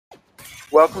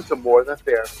Welcome to More Than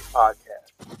Therapy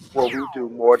Podcast, where we do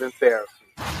more than therapy.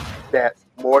 That's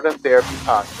More Than Therapy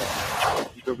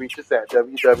Podcast. You can reach us at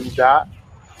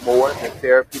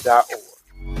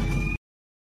www.morethantherapy.org.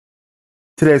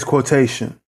 Today's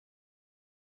quotation.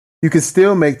 You can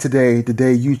still make today the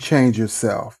day you change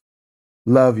yourself,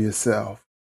 love yourself,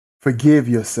 forgive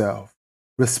yourself,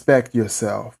 respect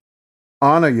yourself,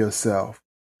 honor yourself,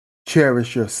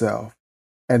 cherish yourself,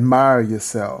 admire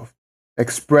yourself,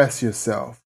 express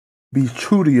yourself, be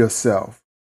true to yourself.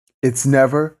 It's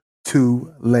never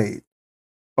too late.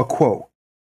 A quote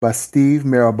by Steve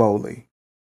Maraboli.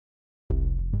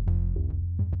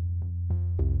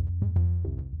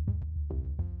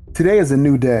 Today is a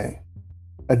new day,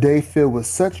 a day filled with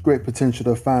such great potential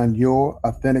to find your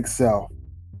authentic self.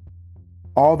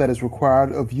 All that is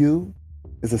required of you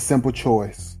is a simple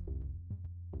choice.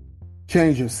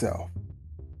 Change yourself.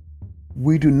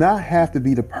 We do not have to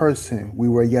be the person we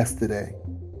were yesterday.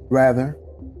 Rather,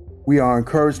 we are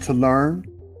encouraged to learn,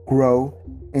 grow,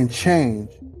 and change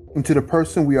into the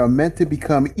person we are meant to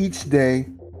become each day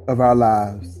of our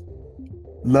lives.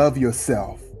 Love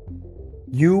yourself.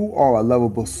 You are a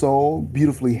lovable soul,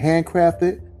 beautifully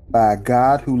handcrafted by a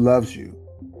God who loves you.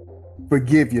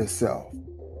 Forgive yourself.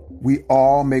 We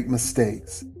all make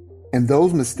mistakes, and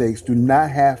those mistakes do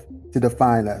not have to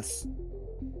define us.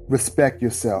 Respect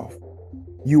yourself.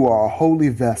 You are a holy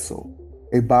vessel,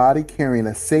 a body carrying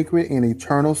a sacred and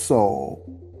eternal soul.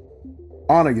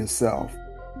 Honor yourself,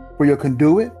 for your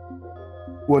conduit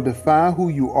will define who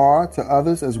you are to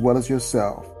others as well as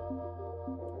yourself.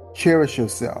 Cherish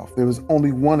yourself. There is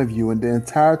only one of you in the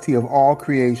entirety of all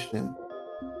creation.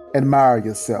 Admire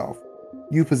yourself.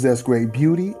 You possess great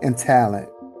beauty and talent.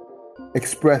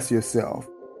 Express yourself.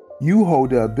 You hold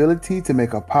the ability to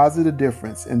make a positive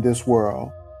difference in this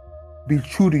world. Be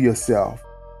true to yourself,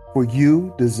 for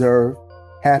you deserve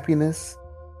happiness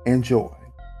and joy.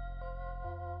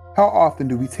 How often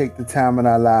do we take the time in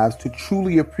our lives to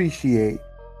truly appreciate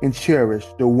and cherish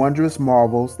the wondrous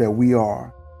marvels that we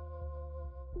are?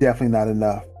 Definitely not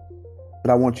enough, but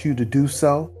I want you to do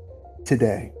so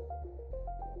today.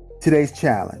 Today's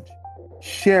challenge: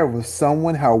 share with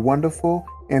someone how wonderful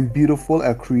and beautiful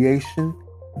a creation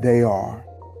they are.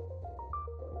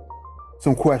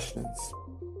 Some questions.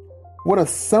 What are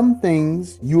some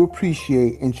things you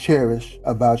appreciate and cherish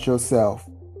about yourself?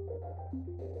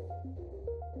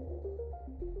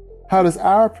 How does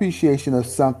our appreciation of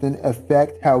something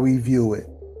affect how we view it?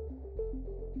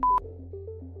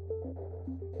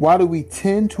 Why do we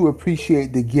tend to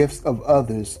appreciate the gifts of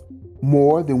others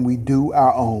more than we do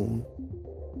our own?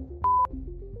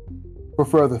 For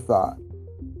further thought,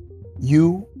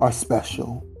 you are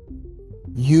special.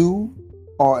 You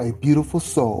are a beautiful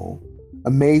soul,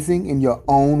 amazing in your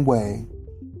own way.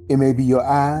 It may be your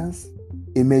eyes,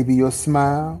 it may be your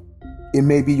smile, it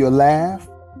may be your laugh,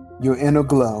 your inner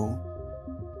glow.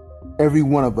 Every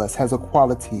one of us has a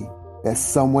quality that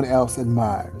someone else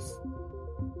admires.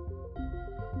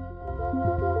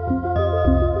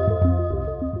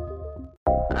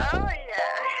 Oh, yeah.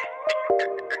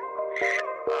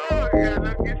 Oh, yeah,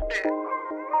 look at that.